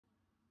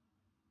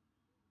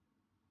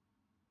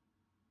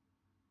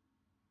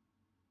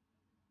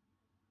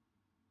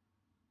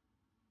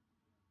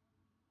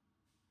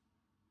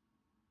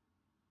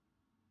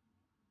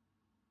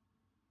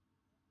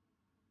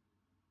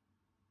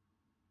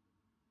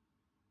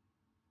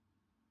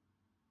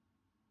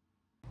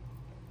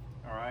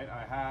right?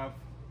 I have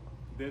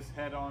this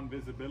head-on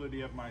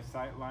visibility of my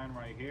sight line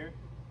right here.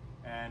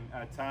 And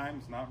at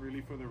times, not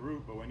really for the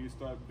root, but when you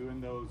start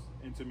doing those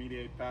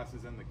intermediate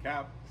passes in the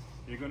cap,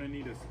 you're gonna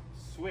need to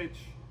switch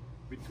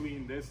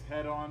between this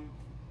head-on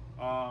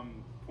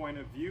point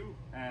of view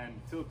and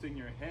tilting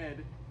your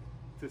head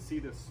to see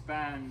the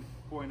span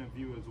point of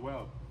view as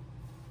well.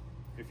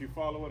 If you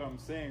follow what I'm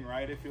saying,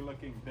 right? If you're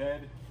looking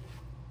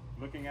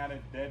at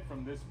it dead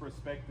from this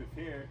perspective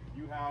here,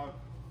 you have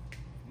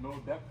no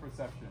depth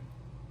perception.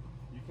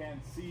 You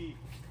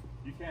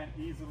can't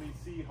easily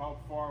see how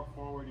far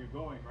forward you're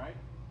going, right?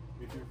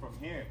 If you're from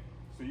here.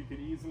 So you could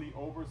easily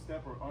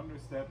overstep or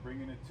understep,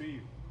 bringing it to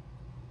you.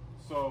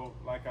 So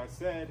like I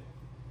said,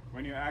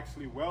 when you're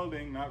actually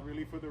welding, not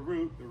really for the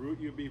root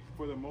you'll be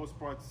for the most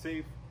part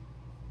safe,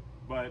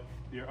 but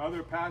your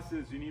other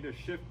passes, you need to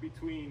shift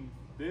between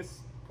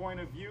this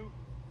point of view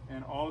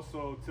and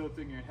also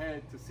tilting your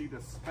head to see the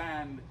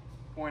spanned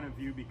point of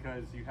view,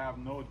 because you have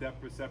no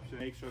depth perception.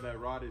 Make sure that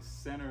rod is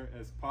center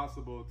as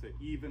possible to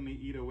evenly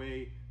eat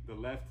away the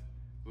left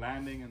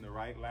landing and the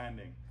right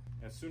landing.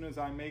 As soon as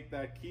I make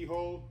that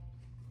keyhole,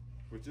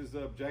 which is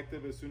the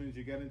objective, as soon as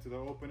you get into the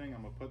opening,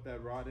 I'm gonna put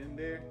that rod in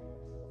there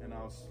and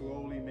I'll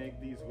slowly make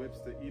these whips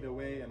to eat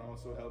away and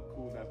also help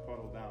cool that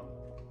puddle down.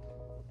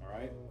 All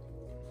right?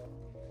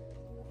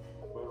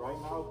 But right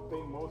now,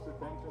 pay most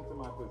attention to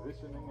my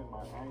positioning and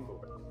my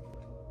angle.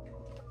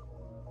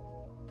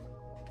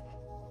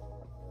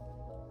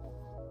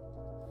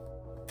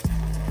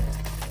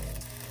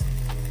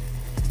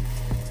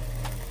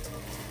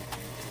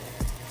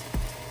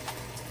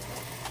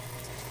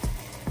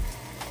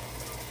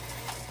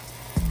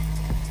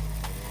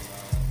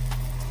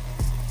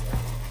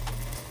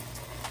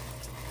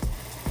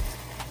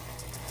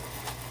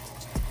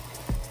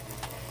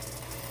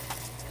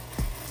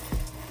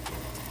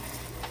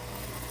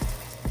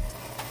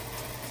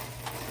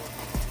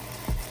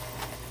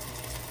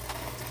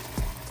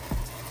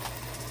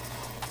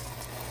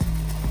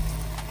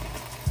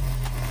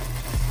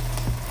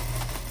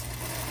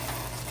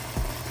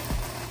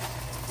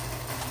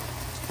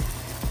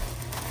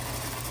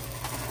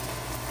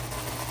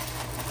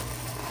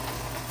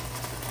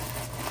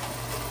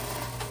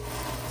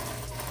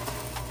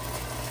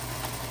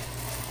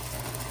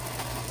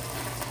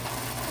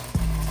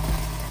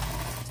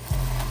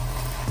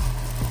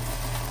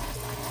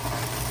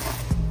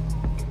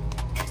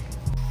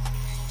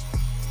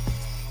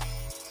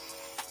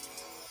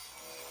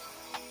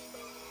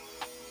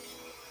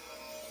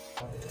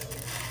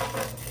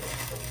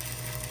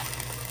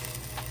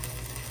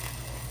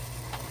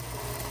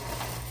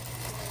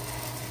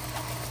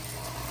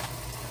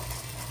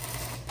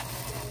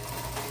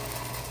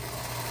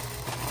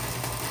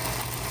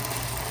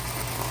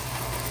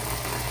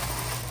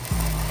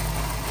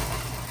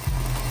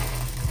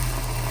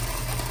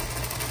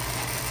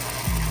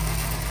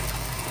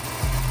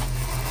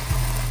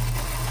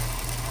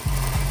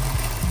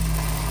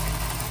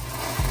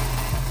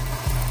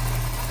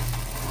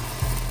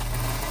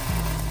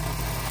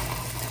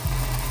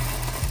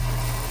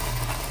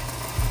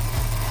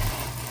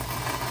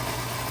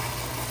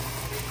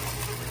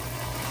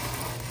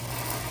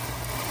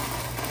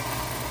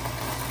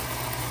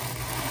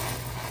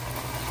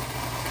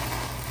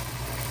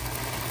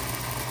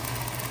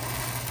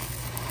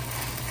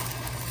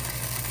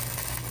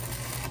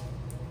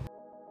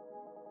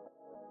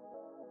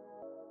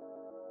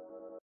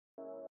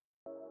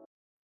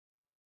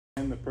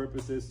 The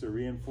purpose is to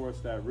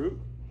reinforce that root.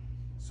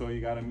 So you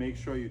got to make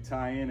sure you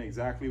tie in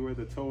exactly where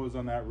the toes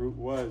on that root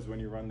was when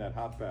you run that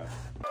hot pass.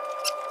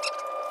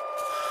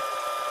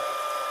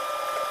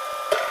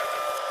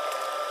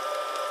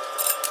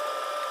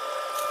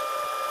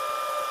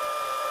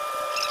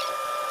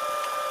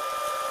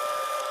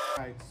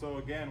 All right, so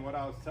again, what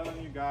I was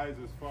telling you guys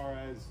as far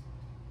as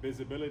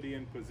visibility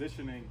and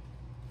positioning,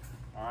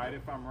 all right,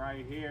 if I'm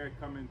right here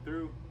coming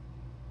through,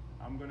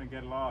 I'm gonna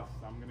get lost.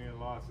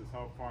 Is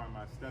how far am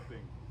I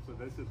stepping? So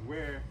this is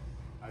where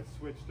I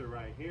switched to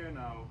right here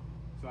now,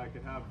 so I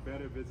could have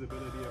better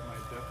visibility of my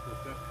depth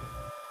perception.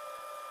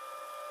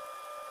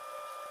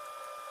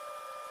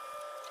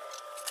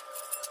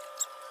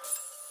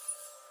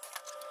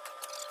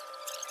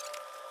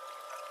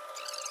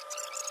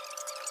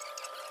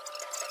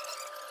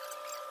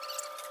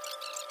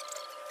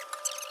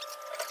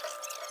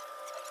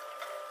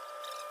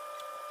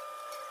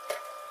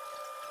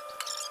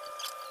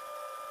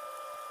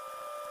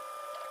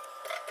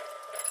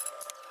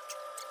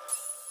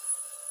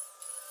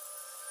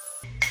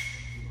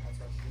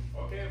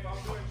 Okay, if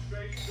I'm doing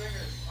straight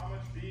stringers, how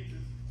much beads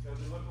does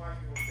it look like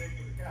it will take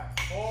for the cap?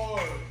 4,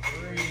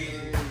 3,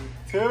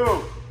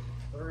 2,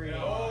 3.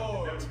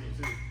 Oh, it would be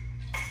 2.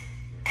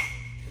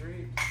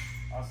 3.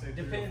 I'll say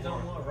 3. Depends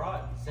on what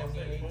rod. 70,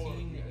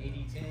 18,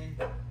 80, 10.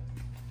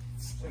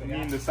 You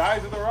mean the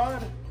size of the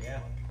rod?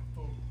 Yeah.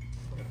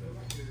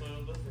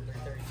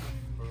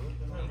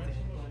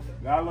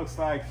 That looks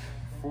like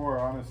 4,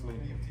 honestly.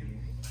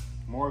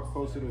 More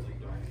closer to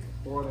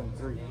 4 than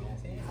 3.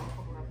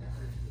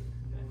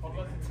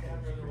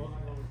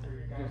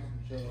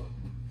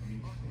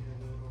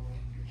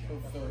 Show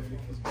failure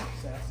because we're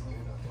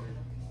assassinated up there.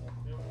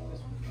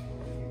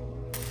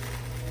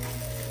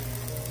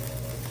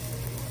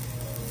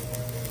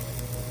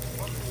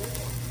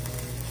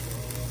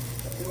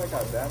 I feel like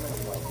I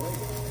damaged my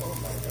blade. Oh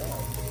my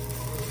god.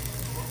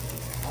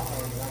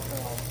 Uh-oh,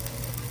 that's